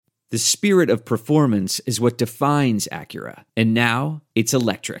The spirit of performance is what defines Acura. And now, it's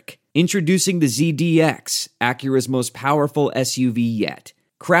electric. Introducing the ZDX, Acura's most powerful SUV yet.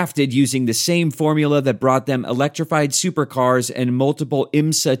 Crafted using the same formula that brought them electrified supercars and multiple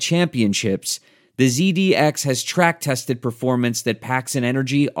IMSA championships, the ZDX has track-tested performance that packs an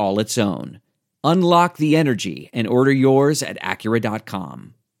energy all its own. Unlock the energy and order yours at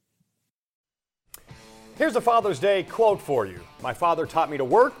Acura.com. Here's a Father's Day quote for you. My father taught me to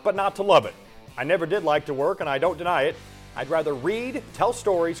work, but not to love it. I never did like to work, and I don't deny it. I'd rather read, tell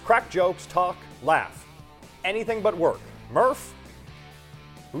stories, crack jokes, talk, laugh. Anything but work. Murph?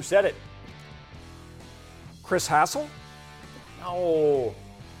 Who said it? Chris Hassel? No.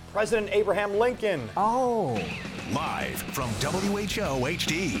 President Abraham Lincoln. Oh. Live from WHO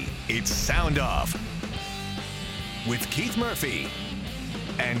HD, it's Sound Off with Keith Murphy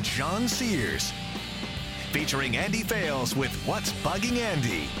and John Sears. Featuring Andy Fales with What's Bugging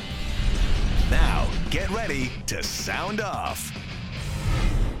Andy. Now, get ready to sound off.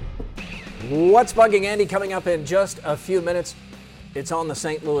 What's Bugging Andy coming up in just a few minutes. It's on the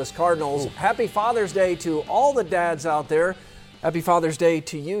St. Louis Cardinals. Ooh. Happy Father's Day to all the dads out there. Happy Father's Day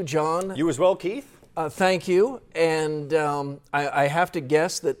to you, John. You as well, Keith. Thank you. And I have to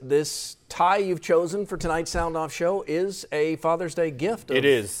guess that this tie you've chosen for tonight's Sound Off show is a Father's Day gift of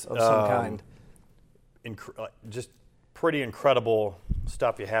some kind. Just pretty incredible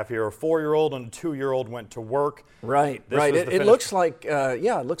stuff you have here. A 4-year-old and a 2-year-old went to work. Right, right. It looks like,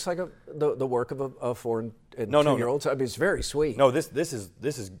 it looks like the work of a 4 and 2-year-old. I mean, it's very sweet. No, this is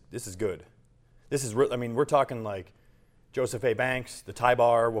good. This is I mean, we're talking like Joseph A. Banks, the Tie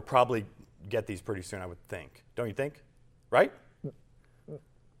Bar. We'll probably get these pretty soon, I would think. Don't you think? Right?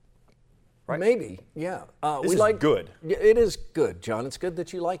 Right? Maybe, yeah. This is good. It is good, John. It's good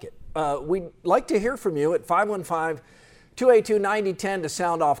that you like it. We'd like to hear from you at 515-282-9010 to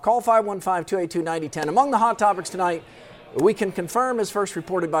sound off. Call 515-282-9010. Among the hot topics tonight, we can confirm, as first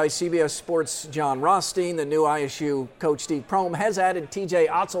reported by CBS Sports' John Rothstein, the new ISU coach Steve Prohm has added TJ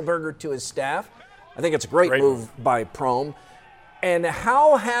Otzelberger to his staff. I think it's a great move by Prohm. And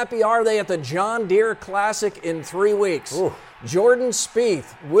how happy are they at the John Deere Classic in 3 weeks? Ooh. Jordan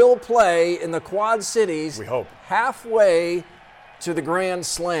Spieth will play in the Quad Cities. We hope. Halfway to the Grand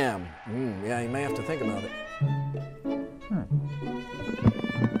Slam. Yeah, you may have to think about it.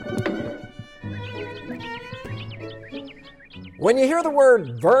 When you hear the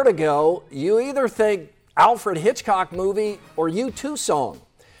word vertigo, you either think Alfred Hitchcock movie or U2 song.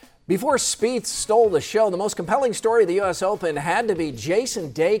 Before Spieth stole the show, the most compelling story of the U.S. Open had to be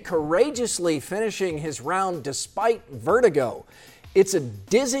Jason Day courageously finishing his round despite vertigo. It's a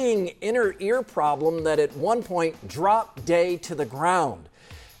dizzying inner ear problem that at one point dropped Day to the ground.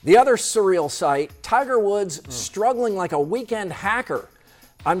 The other surreal sight, Tiger Woods struggling like a weekend hacker.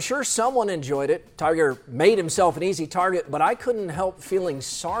 I'm sure someone enjoyed it. Tiger made himself an easy target, but I couldn't help feeling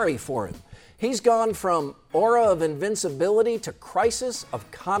sorry for him. He's gone from aura of invincibility to crisis of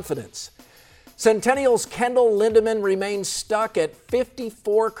confidence. Centennial's Kendall Lindemann remains stuck at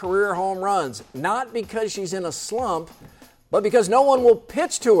 54 career home runs, not because she's in a slump, but because no one will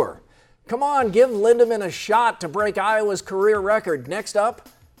pitch to her. Come on, give Lindemann a shot to break Iowa's career record. Next up,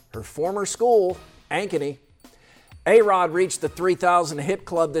 her former school, Ankeny. A-Rod reached the 3,000 hit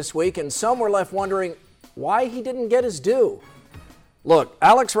club this week, and some were left wondering why he didn't get his due. Look,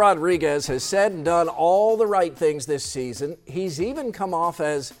 Alex Rodriguez has said and done all the right things this season. He's even come off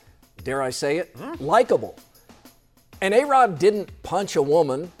as, dare I say it, likable. And A-Rod didn't punch a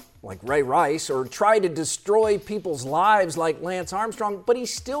woman like Ray Rice or try to destroy people's lives like Lance Armstrong, but he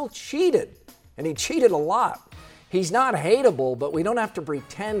still cheated, and he cheated a lot. He's not hateable, but we don't have to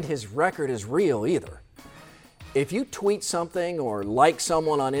pretend his record is real either. If you tweet something or like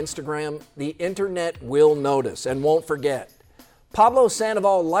someone on Instagram, the internet will notice and won't forget. Pablo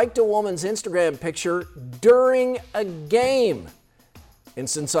Sandoval liked a woman's Instagram picture during a game. And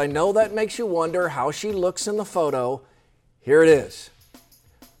since I know that makes you wonder how she looks in the photo, here it is.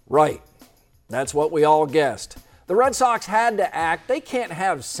 Right, that's what we all guessed. The Red Sox had to act. They can't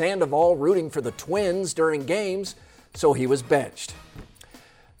have Sandoval rooting for the Twins during games, so he was benched.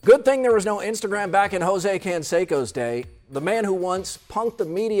 Good thing there was no Instagram back in Jose Canseco's day. The man who once punked the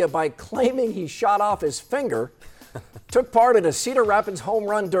media by claiming he shot off his finger took part in a Cedar Rapids home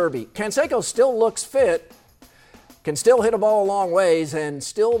run derby. Canseco still looks fit, can still hit a ball a long ways, and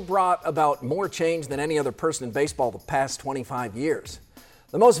still brought about more change than any other person in baseball the past 25 years.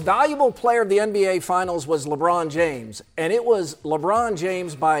 The most valuable player of the NBA Finals was LeBron James, and it was LeBron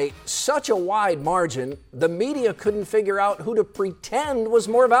James by such a wide margin, the media couldn't figure out who to pretend was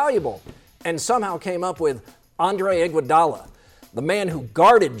more valuable, and somehow came up with Andre Iguodala. the man who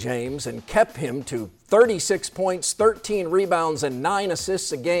guarded James and kept him to 36 points, 13 rebounds, and 9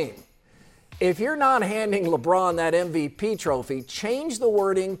 assists a game. If you're not handing LeBron that MVP trophy, change the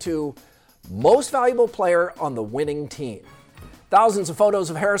wording to most valuable player on the winning team. Thousands of photos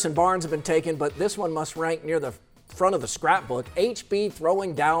of Harrison Barnes have been taken, but this one must rank near the front of the scrapbook. HB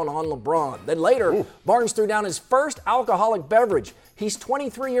throwing down on LeBron. Then later, Barnes threw down his first alcoholic beverage. He's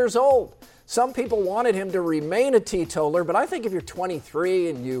 23 years old. Some people wanted him to remain a teetotaler, but I think if you're 23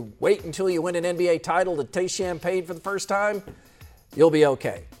 and you wait until you win an NBA title to taste champagne for the first time, you'll be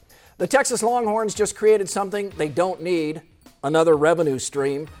okay. The Texas Longhorns just created something they don't need, another revenue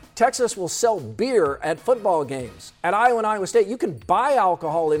stream. Texas will sell beer at football games. At Iowa and Iowa State, you can buy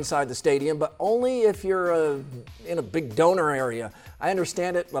alcohol inside the stadium, but only if you're in a big donor area. I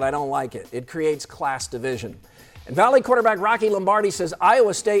understand it, but I don't like it. It creates class division. And Valley quarterback Rocky Lombardi says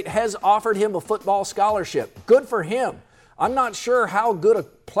Iowa State has offered him a football scholarship. Good for him. I'm not sure how good a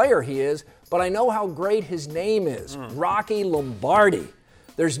player he is, but I know how great his name is. Rocky Lombardi.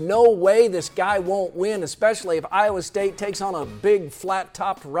 There's no way this guy won't win, especially if Iowa State takes on a big,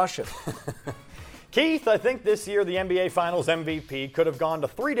 flat-topped Russian. Keith, I think this year the NBA Finals MVP could have gone to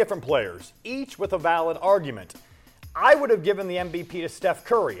 3 different players, each with a valid argument. I would have given the MVP to Steph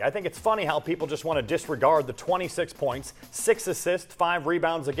Curry. I think it's funny how people just want to disregard the 26 points, 6 assists, 5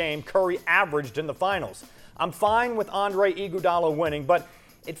 rebounds a game Curry averaged in the finals. I'm fine with Andre Iguodala winning, but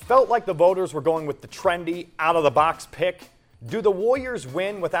it felt like the voters were going with the trendy, out-of-the-box pick. Do the Warriors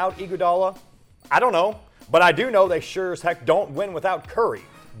win without Iguodala? I don't know, but I do know they sure as heck don't win without Curry.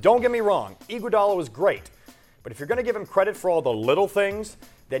 Don't get me wrong, Iguodala was great, but if you're going to give him credit for all the little things,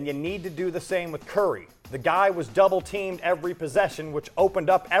 then you need to do the same with Curry. The guy was double-teamed every possession, which opened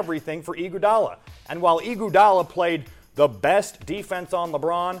up everything for Iguodala. And while Iguodala played the best defense on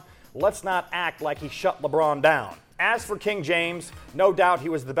LeBron, let's not act like he shut LeBron down. As for King James, no doubt he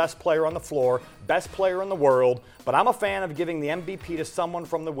was the best player on the floor, best player in the world, but I'm a fan of giving the MVP to someone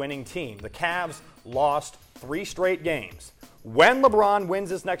from the winning team. The Cavs lost 3 straight games. When LeBron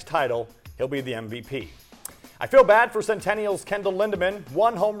wins his next title, he'll be the MVP. I feel bad for Centennial's Kendall Lindemann,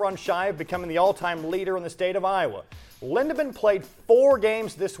 1 home run shy of becoming the all-time leader in the state of Iowa. Lindemann played 4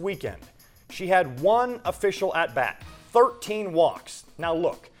 games this weekend. She had 1 official at-bat, 13 walks. Now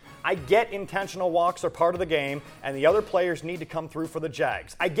look, I get intentional walks are part of the game, and the other players need to come through for the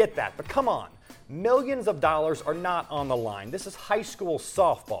Jags. I get that, but come on. Millions of dollars are not on the line. This is high school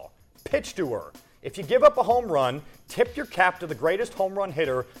softball. Pitch to her. If you give up a home run, tip your cap to the greatest home run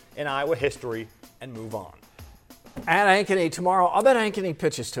hitter in Iowa history and move on. At Ankeny tomorrow, I'll bet Ankeny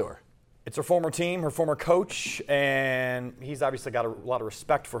pitches to her. It's her former team, her former coach, and he's obviously got a lot of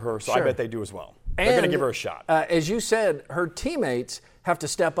respect for her, so Sure. I bet they do as well. They're going to give her a shot. As you said, her teammates have to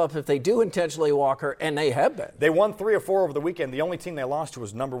step up if they do intentionally walk her, and they have been. They won 3 or 4 over the weekend. The only team they lost to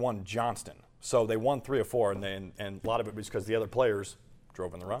was number 1 Johnston. So they won 3 or 4, and a lot of it was because the other players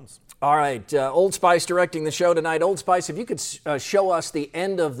drove in the runs. All right, Old Spice directing the show tonight. Old Spice, if you could show us the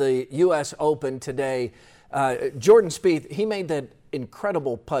end of the U.S. Open today. Jordan Spieth, he made that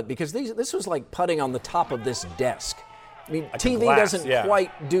incredible putt because this was like putting on the top of this desk. I mean, like TV doesn't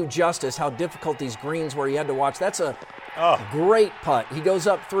quite do justice how difficult these greens were. You had to watch. That's a great putt. He goes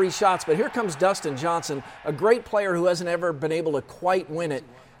up 3 shots, but here comes Dustin Johnson, a great player who hasn't ever been able to quite win it.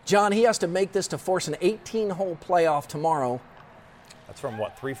 John, he has to make this to force an 18-hole playoff tomorrow. That's from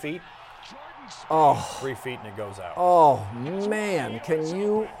what, 3 feet? Oh. 3 feet and it goes out. Oh, man. Can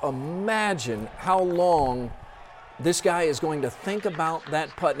you imagine how long this guy is going to think about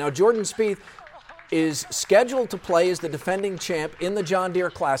that putt? Now, Jordan Spieth is scheduled to play as the defending champ in the John Deere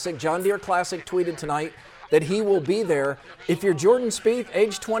Classic. John Deere Classic tweeted tonight that he will be there. If you're Jordan Spieth,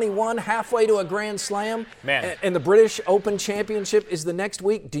 age 21, halfway to a Grand Slam, and the British Open Championship is the next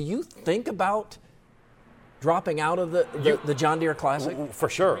week, do you think about dropping out of the John Deere Classic? For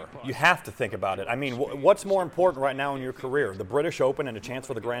sure. You have to think about it. I mean, what's more important right now in your career? The British Open and a chance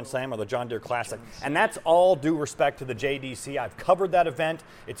for the Grand Slam or the John Deere Classic? And that's all due respect to the JDC. I've covered that event.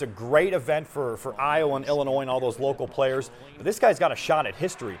 It's a great event for Iowa and Illinois and all those local players. But this guy's got a shot at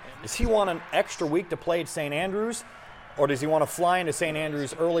history. Does he want an extra week to play at St. Andrews? Or does he want to fly into St.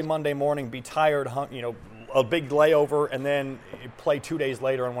 Andrews early Monday morning, be tired, a big layover, and then play 2 days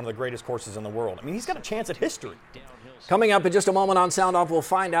later on one of the greatest courses in the world? I mean, he's got a chance at history. Coming up in just a moment on Sound Off, we'll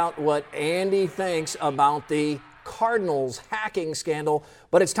find out what Andy thinks about the Cardinals hacking scandal.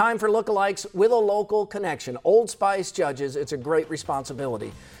 But it's time for lookalikes with a local connection. Old Spice judges, it's a great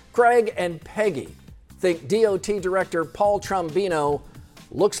responsibility. Craig and Peggy think DOT Director Paul Trombino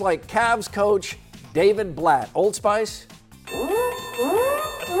looks like Cavs coach David Blatt. Old Spice?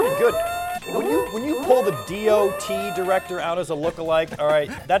 That's pretty good. When you pull the DOT director out as a lookalike, all right,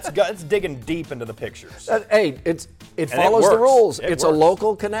 that's digging deep into the pictures. It follows the rules. It's works. A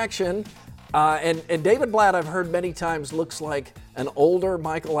local connection. And David Blatt, I've heard many times, looks like an older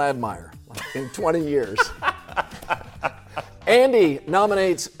Michael Admire in 20 years. Andy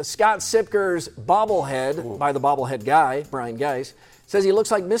nominates Scott Sipker's bobblehead by the bobblehead guy, Brian Geis. Says he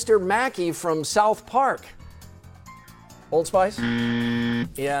looks like Mr. Mackey from South Park. Old Spice?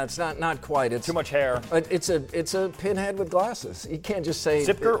 Yeah, it's not quite. It's too much hair. It's a pinhead with glasses. You can't just say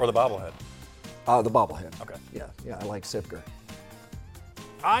Sipker or the bobblehead? The bobblehead. Okay. Yeah, I like Sipker.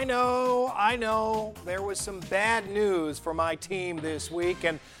 I know. There was some bad news for my team this week,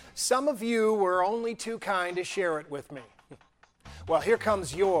 and some of you were only too kind to share it with me. Well, here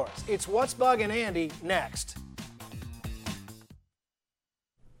comes yours. It's What's Bugging Andy next.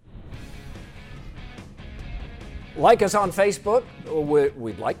 Like us on Facebook.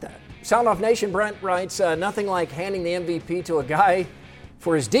 We'd like that. Sound Off Nation, Brent writes, nothing like handing the MVP to a guy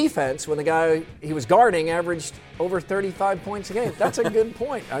for his defense when the guy he was guarding averaged over 35 points a game. That's a good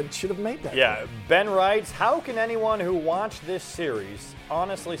point. I should have made that. Yeah, Ben writes, how can anyone who watched this series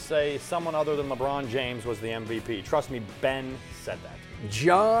honestly say someone other than LeBron James was the MVP? Trust me, Ben said that.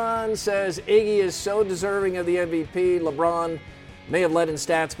 John says Iggy is so deserving of the MVP. LeBron may have led in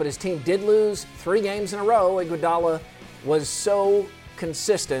stats, but his team did lose 3 games in a row. Iguodala was so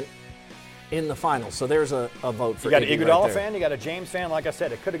consistent in the finals. So there's a vote for you got Iggy an Iguodala right fan, you got a James fan. Like I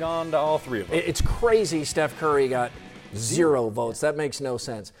said, it could have gone to all 3 of them. It's crazy Steph Curry got 0 votes. That makes no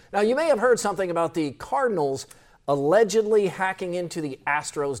sense. Now, you may have heard something about the Cardinals allegedly hacking into the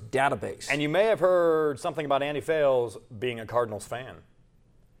Astros database. And you may have heard something about Andy Fales being a Cardinals fan.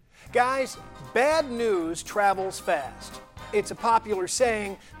 Guys, bad news travels fast. It's a popular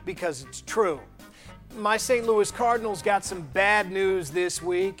saying because it's true. My St. Louis Cardinals got some bad news this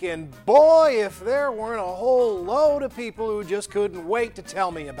week, and boy, if there weren't a whole load of people who just couldn't wait to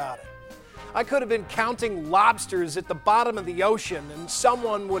tell me about it. I could have been counting lobsters at the bottom of the ocean, and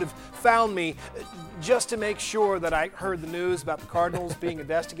someone would have found me just to make sure that I heard the news about the Cardinals being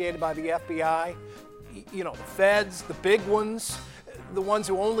investigated by the FBI. You know, the feds, the big ones, the ones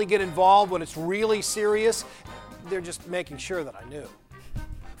who only get involved when it's really serious, they're just making sure that I knew.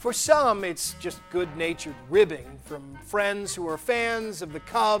 For some, it's just good-natured ribbing from friends who are fans of the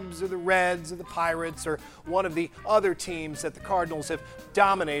Cubs or the Reds or the Pirates or one of the other teams that the Cardinals have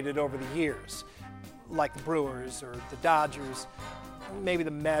dominated over the years, like the Brewers or the Dodgers, maybe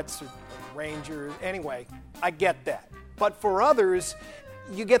the Mets or the Rangers. Anyway, I get that. But for others,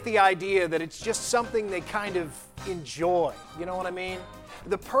 you get the idea that it's just something they kind of enjoy. You know what I mean?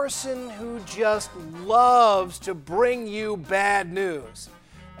 The person who just loves to bring you bad news.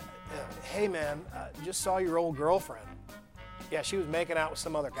 Hey man, just saw your old girlfriend. Yeah, she was making out with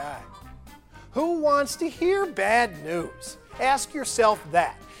some other guy. Who wants to hear bad news? Ask yourself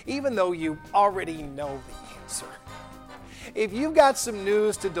that, even though you already know the answer. If you've got some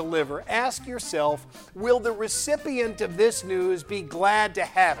news to deliver, ask yourself, will the recipient of this news be glad to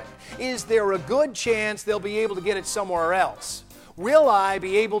have it? Is there a good chance they'll be able to get it somewhere else? Will I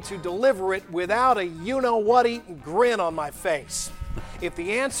be able to deliver it without a you-know-what-eating grin on my face? If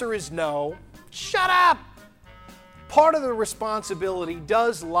the answer is no, shut up! Part of the responsibility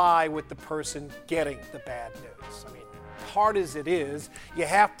does lie with the person getting the bad news. I mean, hard as it is, you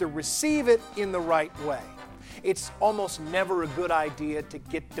have to receive it in the right way. It's almost never a good idea to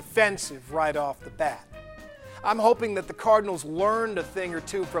get defensive right off the bat. I'm hoping that the Cardinals learned a thing or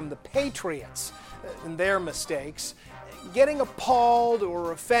two from the Patriots and their mistakes. Getting appalled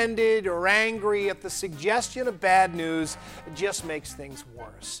or offended or angry at the suggestion of bad news just makes things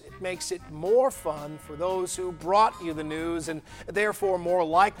worse. It makes it more fun for those who brought you the news and therefore more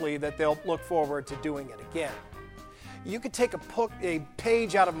likely that they'll look forward to doing it again. You could take a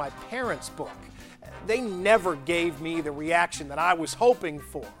page out of my parents' book. They never gave me the reaction that I was hoping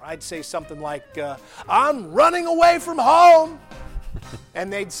for. I'd say something like, I'm running away from home.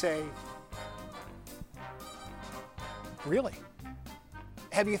 And they'd say, really?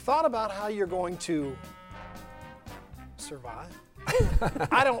 Have you thought about how you're going to survive?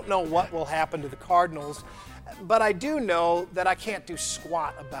 I don't know what will happen to the Cardinals, but I do know that I can't do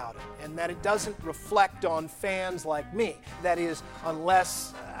squat about it and that it doesn't reflect on fans like me. That is,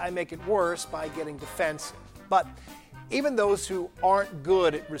 unless I make it worse by getting defensive. But even those who aren't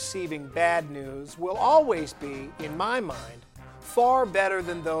good at receiving bad news will always be, in my mind, far better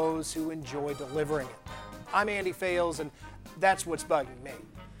than those who enjoy delivering it. I'm Andy Fales, and that's what's bugging me.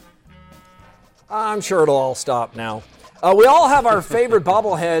 I'm sure it'll all stop now. We all have our favorite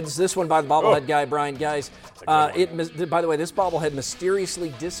bobbleheads. This one by the bobblehead guy, Brian Guys. By the way, this bobblehead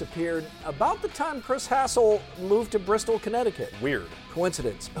mysteriously disappeared about the time Chris Hassel moved to Bristol, Connecticut. Weird.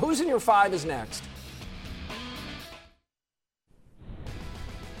 Coincidence. Who's in your 5 is next.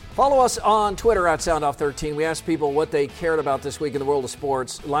 Follow us on Twitter at SoundOff13. We asked people what they cared about this week in the world of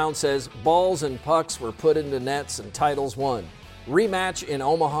sports. Lounge says balls and pucks were put into nets and titles won. Rematch in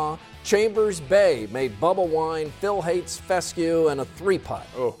Omaha. Chambers Bay made bubble wine. Phil hates fescue and a 3-putt.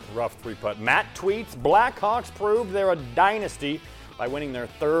 Oh, rough 3-putt. Matt tweets, Blackhawks proved they're a dynasty by winning their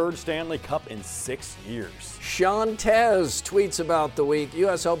 3rd Stanley Cup in 6 years. Sean Tez tweets about the week.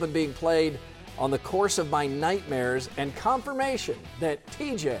 U.S. Open being played on the course of my nightmares and confirmation that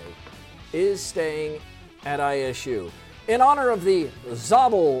TJ is staying at ISU. In honor of the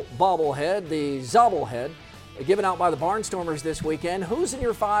Zobble bobblehead, the Zobblehead, given out by the Barnstormers this weekend. Who's in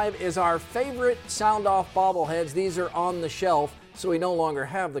your 5 is our favorite SoundOff bobbleheads. These are on the shelf, so we no longer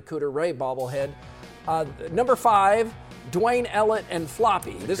have the Cooter Ray bobblehead. Number 5, Dwayne Ellett and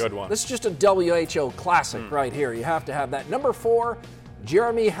Floppy. Good one. This is just a WHO classic right here. You have to have that. Number 4,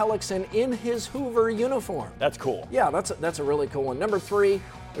 Jeremy Hellickson in his Hoover uniform. That's cool. Yeah, that's a really cool one. Number 3,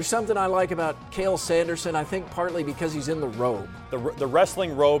 there's something I like about Cale Sanderson, I think partly because he's in the robe. The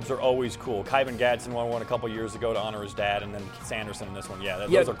wrestling robes are always cool. Kyvan Gadsden won one a couple years ago to honor his dad, and then Sanderson in this one. Yeah,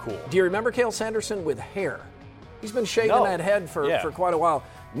 those are cool. Do you remember Cale Sanderson with hair? He's been shaving that head for quite a while.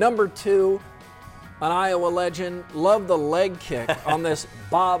 Number 2, an Iowa legend. Love the leg kick on this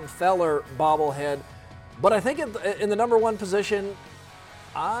Bob Feller bobblehead. But I think in the number 1 position,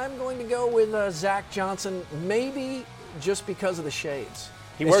 I'm going to go with Zach Johnson, maybe just because of the shades.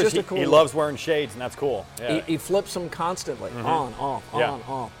 He loves wearing shades, and that's cool. Yeah. He flips them constantly, on, off, on,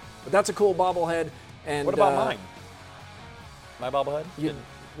 off. But that's a cool bobblehead. And what about mine? My bobblehead?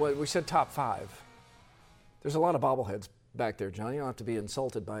 We said top 5. There's a lot of bobbleheads back there, John. You don't have to be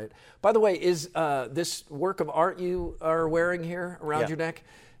insulted by it. By the way, is this work of art you are wearing here around your neck,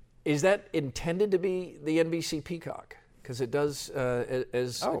 is that intended to be the NBC Peacock? Because it does,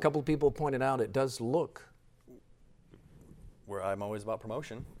 as a couple of people pointed out, it does look. Where I'm always about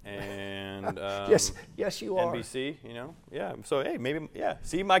promotion, and yes, you are. NBC, So hey, maybe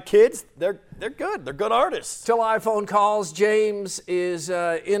See, my kids, they're good. They're good artists. Still iPhone calls. James is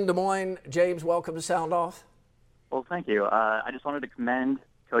in Des Moines. James, welcome to Sound Off. Well, thank you. I just wanted to commend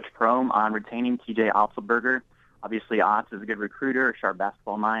Coach Prohm on retaining T.J. Otzelberger. Obviously, Otz is a good recruiter, a sharp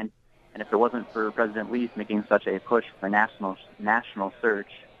basketball mind, and if it wasn't for President Leaf making such a push for national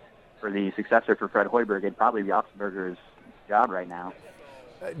search for the successor for Fred Hoiberg, it'd probably be Otzelberger's job right now.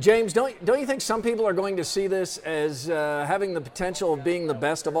 James, don't you think some people are going to see this as having the potential of being the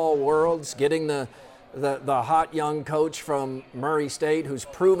best of all worlds, getting the hot young coach from Murray State who's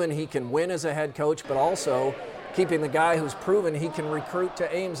proven he can win as a head coach, but also keeping the guy who's proven he can recruit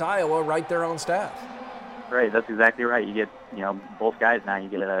to Ames, Iowa, right there on staff? Right, that's exactly right. You get both guys now. You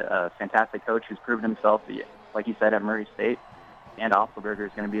get a fantastic coach who's proven himself, like you said, at Murray State, and Otzelberger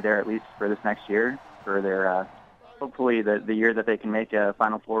is going to be there at least for this next year for their hopefully the year that they can make a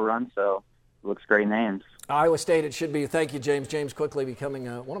Final Four run, so it looks great names. Iowa State it should be. Thank you, James. James quickly becoming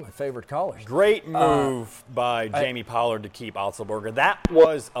one of my favorite callers. Great move by Jamie Pollard to keep Otzelberger. That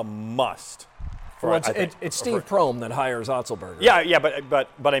was a must. It's Steve Prohm that hires Otzelberger. Yeah,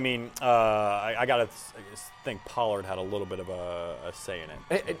 but I mean, I got to think Pollard had a little bit of a say in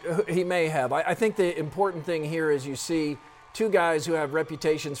it. He may have. I think the important thing here is you see two guys who have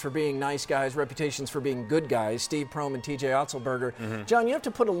reputations for being nice guys, reputations for being good guys, Steve Prohm and T.J. Otzelberger. Mm-hmm. John, you have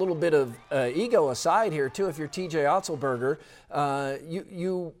to put a little bit of ego aside here, too. If you're T.J. Otzelberger,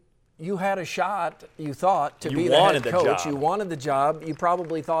 you had a shot, you thought, to be the head coach. You wanted the job. You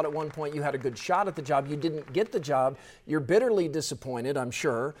probably thought at one point you had a good shot at the job. You didn't get the job. You're bitterly disappointed, I'm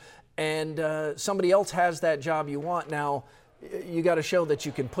sure. And somebody else has that job you want. Now, you got to show that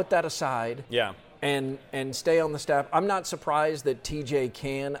you can put that aside. Yeah. And stay on the staff. I'm not surprised that TJ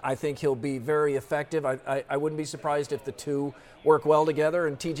can. I think he'll be very effective. I wouldn't be surprised if the two work well together,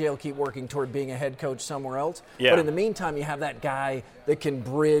 and TJ will keep working toward being a head coach somewhere else. Yeah. But in the meantime, you have that guy that can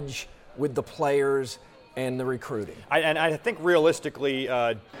bridge with the players and the recruiting. I think realistically,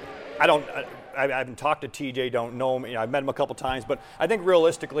 I haven't talked to TJ, don't know him. I've met him a couple times, but I think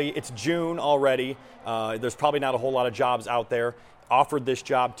realistically, it's June already. There's probably not a whole lot of jobs out there. Offered this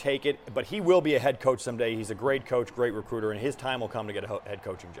job, take it, but he will be a head coach someday. He's a great coach, great recruiter, and his time will come to get a head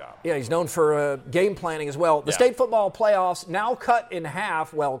coaching job. Yeah, he's known for game planning as well. The state football playoffs now cut in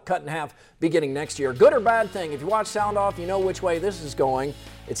half beginning next year. Good or bad thing, if you watch Sound Off, you know which way this is going.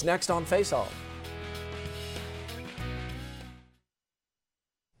 It's next on Face Off.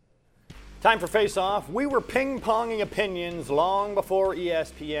 Time for Face Off. We were ping-ponging opinions long before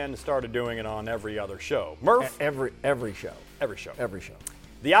ESPN started doing it on every other show. Murph? Every show. Every show. Every show.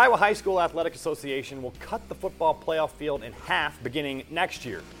 The Iowa High School Athletic Association will cut the football playoff field in half beginning next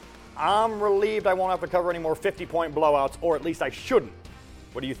year. I'm relieved I won't have to cover any more 50-point blowouts, or at least I shouldn't.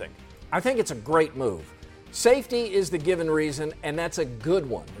 What do you think? I think it's a great move. Safety is the given reason, and that's a good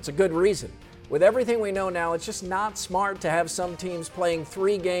one. It's a good reason. With everything we know now, it's just not smart to have some teams playing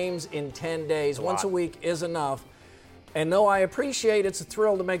 3 games in 10 days. Once a week is enough. And though I appreciate it's a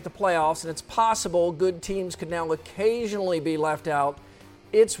thrill to make the playoffs, and it's possible good teams could now occasionally be left out,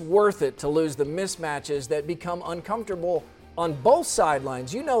 it's worth it to lose the mismatches that become uncomfortable on both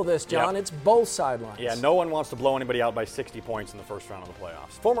sidelines. You know this, John. Yep. It's both sidelines. Yeah, no one wants to blow anybody out by 60 points in the first round of the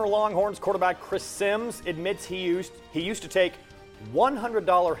playoffs. Former Longhorns quarterback Chris Sims admits he used to take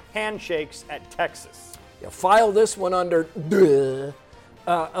 $100 handshakes at Texas. Yeah, file this one under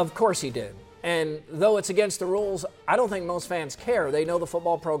of course he did. And though it's against the rules, I don't think most fans care. They know the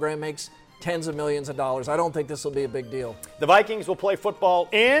football program makes tens of millions of dollars. I don't think this will be a big deal. The Vikings will play football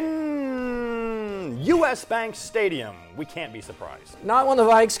in U.S. Bank Stadium. We can't be surprised. Not when the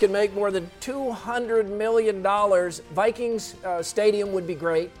Vikes can make more than $200 million. Vikings Stadium would be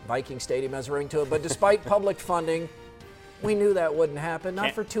great. Viking Stadium has a ring to it. But despite public funding, we knew that wouldn't happen.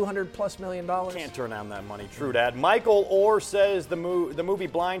 Not for $200+ million. Can't turn down that money. True, Dad. Michael Orr says the movie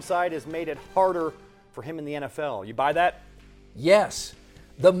Blindside has made it harder for him in the NFL. You buy that? Yes.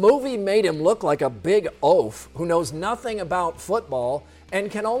 The movie made him look like a big oaf who knows nothing about football and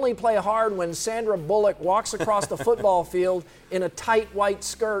can only play hard when Sandra Bullock walks across the football field in a tight white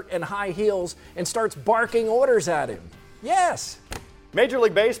skirt and high heels and starts barking orders at him. Yes. Major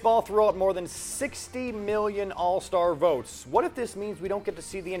League Baseball threw out more than 60 million All-Star votes. What if this means we don't get to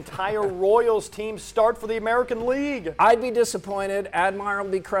see the entire Royals team start for the American League? I'd be disappointed. Admire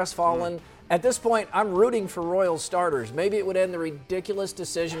will be crestfallen. At this point, I'm rooting for Royals starters. Maybe it would end the ridiculous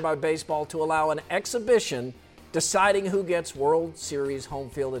decision by baseball to allow an exhibition deciding who gets World Series home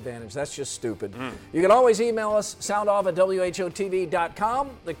field advantage. That's just stupid. You can always email us, soundoff@whotv.com.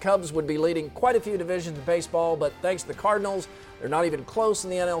 The Cubs would be leading quite a few divisions in baseball, but thanks to the Cardinals, they're not even close in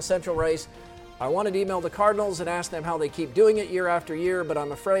the NL Central race. I wanted to email the Cardinals and ask them how they keep doing it year after year, but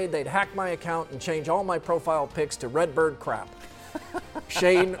I'm afraid they'd hack my account and change all my profile pics to Redbird crap.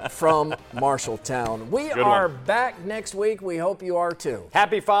 Shane from Marshalltown. We are back next week. We hope you are too.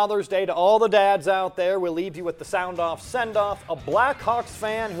 Happy Father's Day to all the dads out there. We'll leave you with the Sound Off Send-Off, a Blackhawks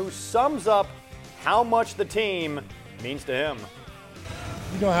fan who sums up how much the team means to him.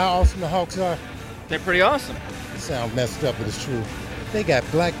 You know how awesome the Hawks are? They're pretty awesome. It sounds messed up, but it's true. They got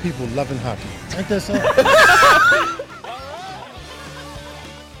black people loving hockey. Ain't that something?